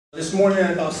This morning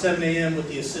at about 7 a.m. with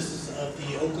the assistance of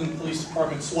the Oakland Police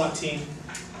Department SWAT team,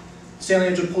 San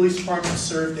Leandro Police Department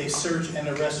served a search and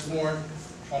arrest warrant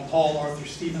on Paul Arthur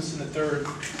Stevenson III,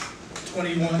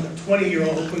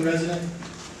 20-year-old Oakland resident.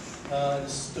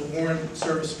 The warrant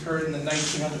service occurred in the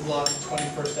 1900 block of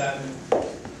 21st Avenue.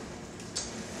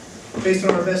 Based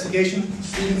on our investigation,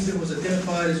 Stevenson was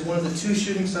identified as one of the two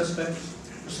shooting suspects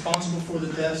responsible for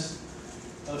the deaths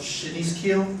of Shanice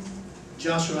Kiel,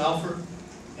 Joshua Alford,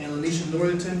 and Leneasha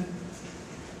Northington,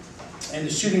 and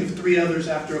the shooting of three others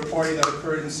after a party that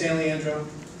occurred in San Leandro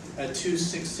at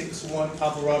 2661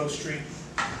 Alvarado Street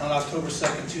on October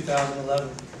 2nd, 2011.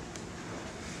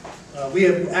 We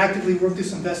have actively worked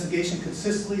this investigation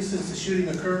consistently since the shooting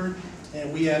occurred,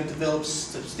 and we have developed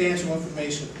substantial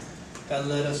information that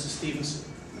led us to Stevenson.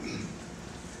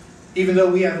 Even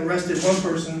though we have arrested one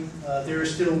person, there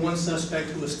is still one suspect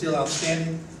who is still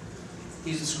outstanding.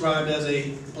 He's described as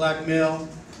a black male,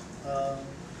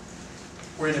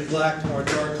 wearing a black or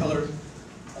dark colored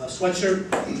sweatshirt.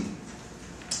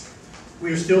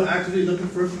 We are still actively looking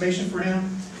for information for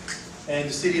him, and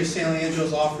the city of San Leandro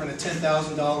is offering a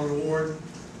 $10,000 reward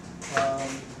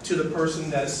to the person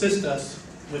that assists us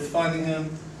with finding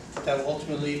him, that will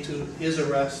ultimately lead to his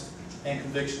arrest and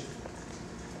conviction.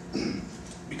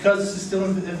 Because this is still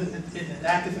an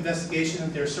active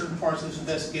investigation, there are certain parts of this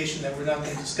investigation that we're not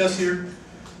going to discuss here,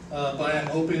 but I'm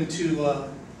open to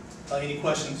any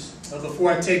questions.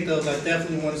 Before I take those, I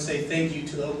definitely want to say thank you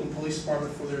to the Oakland Police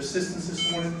Department for their assistance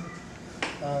this morning.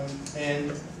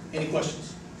 And any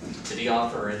questions? Did he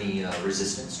offer any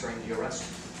resistance during the arrest?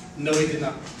 No, he did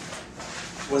not.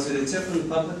 Was it a tip from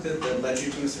the public that led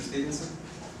you to Mr. Stevenson?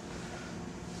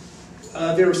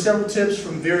 There were several tips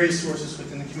from various sources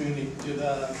within the community, to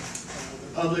the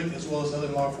public as well as other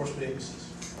law enforcement agencies.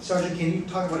 Sergeant, can you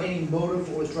talk about any motive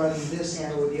what was driving this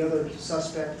and or the other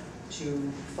suspect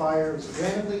to fire? Was it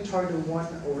randomly targeted one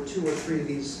or two or three of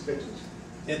these victims?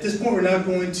 At this point, we're not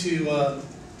going to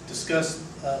discuss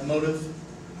motive,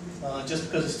 just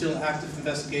because it's still an active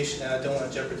investigation and I don't want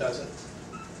to jeopardize it.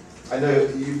 I know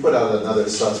you put out another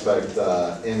suspect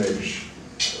image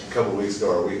a couple weeks ago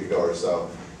or a week ago or so.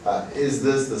 Is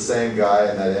this the same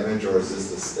guy in that image, or is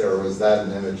this or was that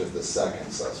an image of the second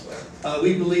suspect?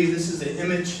 We believe this is the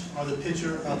image or the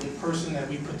picture of the person that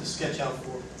we put the sketch out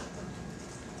for.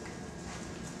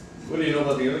 What do you know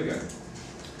about the other guy?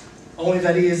 Only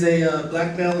that he is a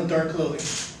black male in dark clothing.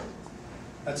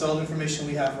 That's all the information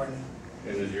we have right now.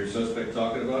 And is your suspect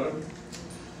talking about him?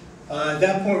 At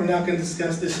that point, we're not going to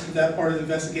discuss that part of the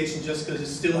investigation just because it's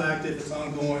still active, it's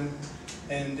ongoing,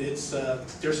 and it's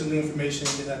there's some new information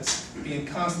that's being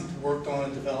constantly worked on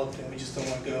and developed, and we just don't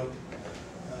want to go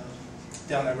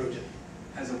down that road yet.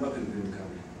 Has a weapon been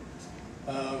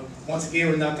recovered? Once again,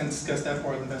 we're not going to discuss that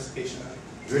part of the investigation.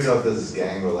 Do we know if this is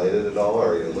gang related at all,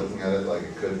 or are you looking at it like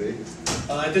it could be?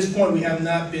 At this point, we have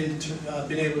not been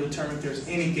able to determine if there's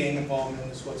any gang involvement in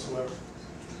this whatsoever.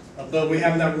 But we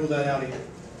have not ruled that out either.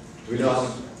 Do we know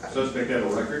how Suspect have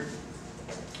a record?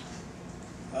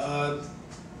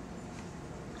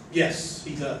 Yes,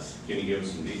 he does. Can you give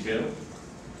us some detail?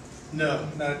 No,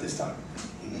 not at this time.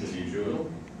 Is he juvenile?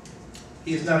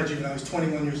 He is not a juvenile. He's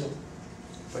 21 years old.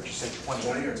 What you said,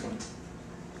 20 or 20?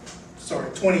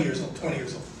 Sorry, 20 years old. 20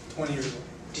 years old. 20 years old.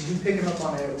 Did you pick him up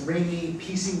on a Ramey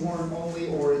PC warrant only,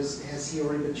 or has he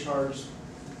already been charged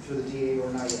through the DA or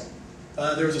not yet?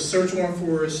 There was a search warrant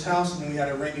for his house, and then we had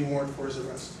a Ramey warrant for his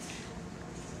arrest.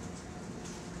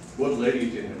 What led you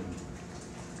to him?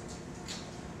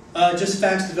 Just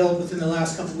facts developed within the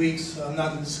last couple of weeks. I'm not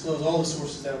going to disclose all the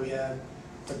sources that we had,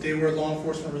 but they were law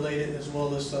enforcement related, as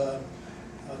well as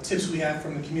tips we had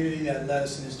from the community that led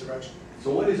us in this direction.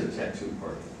 So what is a tattoo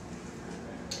party?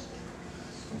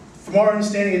 From our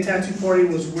understanding, a tattoo party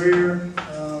was where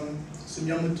some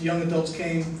young adults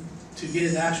came to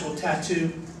get an actual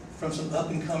tattoo from some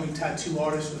up-and-coming tattoo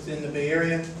artists within the Bay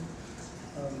Area.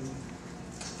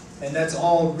 And that's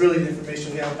all really the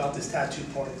information we have about this tattoo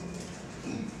party.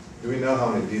 do we know how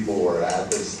many people were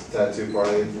at this tattoo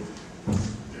party?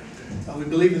 We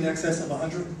believe in excess of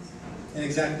 100. An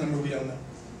exact number we don't know.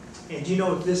 And do you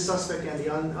know if this suspect and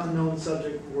the unknown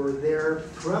subject were there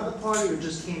throughout the party or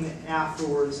just came in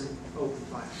afterwards and opened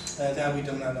fire? That we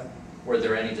do not know. Were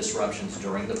there any disruptions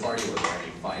during the party? Were there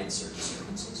any fights or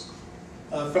disturbances?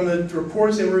 From the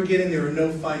reports that we're getting, there were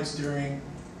no fights during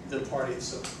the party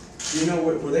itself. Do you know,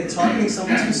 were they targeting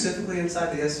someone specifically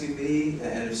inside the SUV?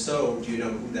 And if so, do you know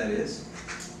who that is?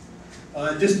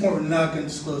 At this point, we're not going to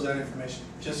disclose that information,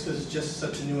 just because it's just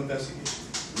such a new investigation.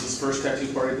 Is this first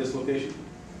tattoo party at this location?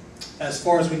 As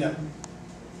far as we know.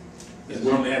 Does it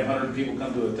normally have 100 people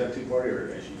come to a tattoo party,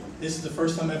 or as you? This is the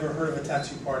first time I've ever heard of a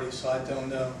tattoo party, so I don't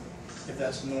know if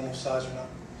that's a normal size or not.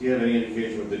 Do you have any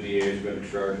indication what the DA is going to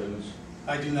charge in this?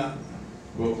 I do not.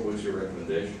 What's your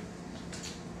recommendation?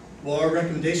 Well, our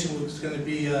recommendation was going to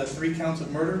be 3 counts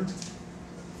of murder,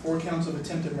 4 counts of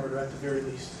attempted murder at the very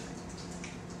least.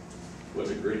 What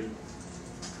degree?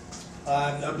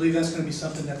 I believe that's going to be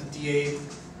something that the DA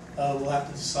will have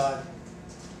to decide.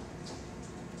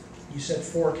 You said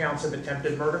 4 counts of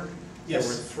attempted murder? Yes.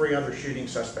 There were 3 other shooting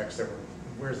suspects that were,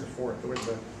 where's the 4th? Where's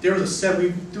the? There was a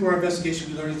 7th, through our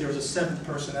investigation, we learned that there was a 7th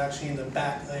person actually in the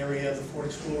back area of the Ford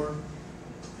Explorer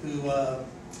who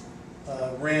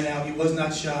ran out. He was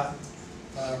not shot,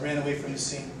 ran away from the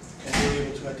scene, and they were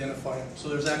able to identify him. So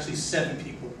there's actually 7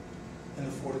 people in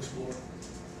the Ford Explorer.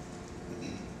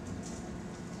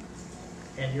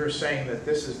 And you're saying that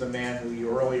this is the man who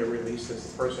you earlier released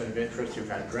as the person of interest who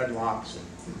had dreadlocks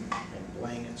and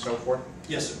bling and so forth?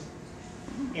 Yes, sir.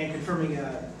 And confirming,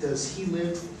 does he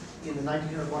live in the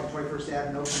 1900 block of 21st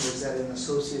Avenue, or is that an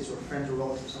associates or friends or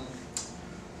relatives?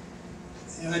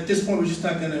 And at this point, we're just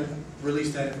not going to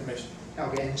release that information.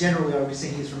 Okay, and generally, are we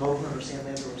saying he's from Oakland or San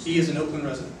Leandro? He is an Oakland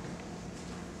resident.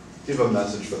 Do you have a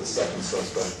message for the second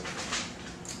suspect?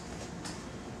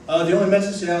 The only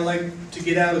message that I would like to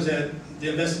get out is that the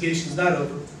investigation is not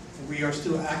over. We are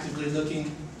still actively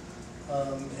looking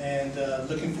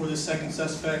looking for this second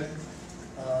suspect,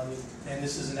 and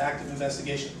this is an active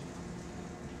investigation.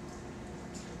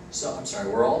 So, I'm sorry,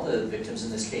 were all the victims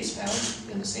in this case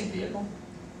found in the same vehicle?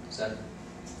 Is that?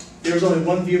 There was only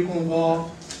 1 vehicle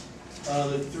involved.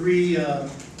 The 3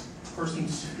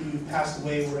 persons who passed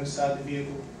away were inside the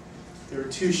vehicle. There were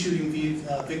 2 shooting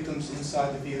victims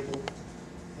inside the vehicle,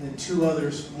 and then 2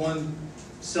 others. One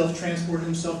self-transported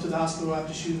himself to the hospital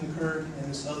after shooting occurred, and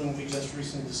this other one we just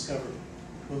recently discovered,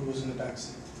 who was in the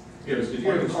backseat. Yes, did you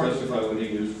ever specify what he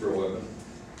used for a weapon?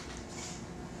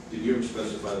 Did you ever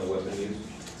specify the weapon he used?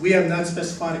 We have not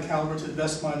specified a caliber to the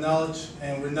best of my knowledge,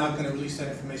 and we're not going to release that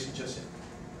information just yet.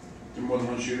 There more than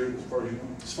one shooter, as far as you know?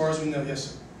 As far as we know, yes,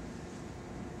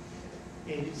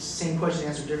 sir. And same question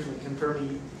answered differently,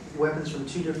 confirming weapons from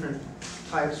 2 different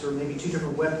types, or maybe 2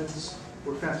 different weapons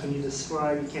were found. Can you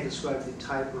describe, you can't describe the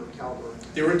type or caliber?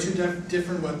 There were 2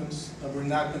 different weapons. We're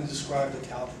not going to describe the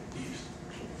caliber used.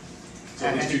 So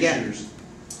at least And 2 again- shooters.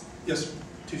 Yes, sir.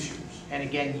 2 shooters. And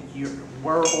again,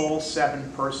 were all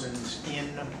 7 persons in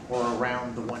or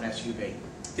around the 1 SUV?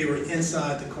 They were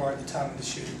inside the car at the time of the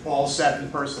shooting. All 7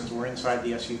 persons were inside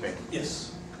the SUV?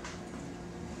 Yes.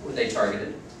 Were they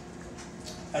targeted?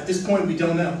 At this point, we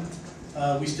don't know.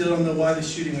 We still don't know why the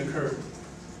shooting occurred.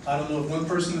 I don't know if one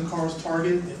person in the car was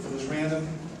targeted, if it was random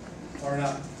or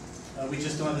not. We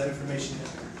just don't have that information yet.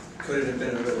 Could it have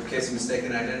been a case of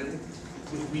mistaken identity?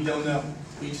 We don't know.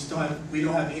 We just don't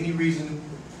have any reason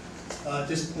at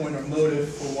this point or motive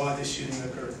for why this shooting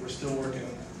occurred. We're still working on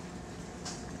it.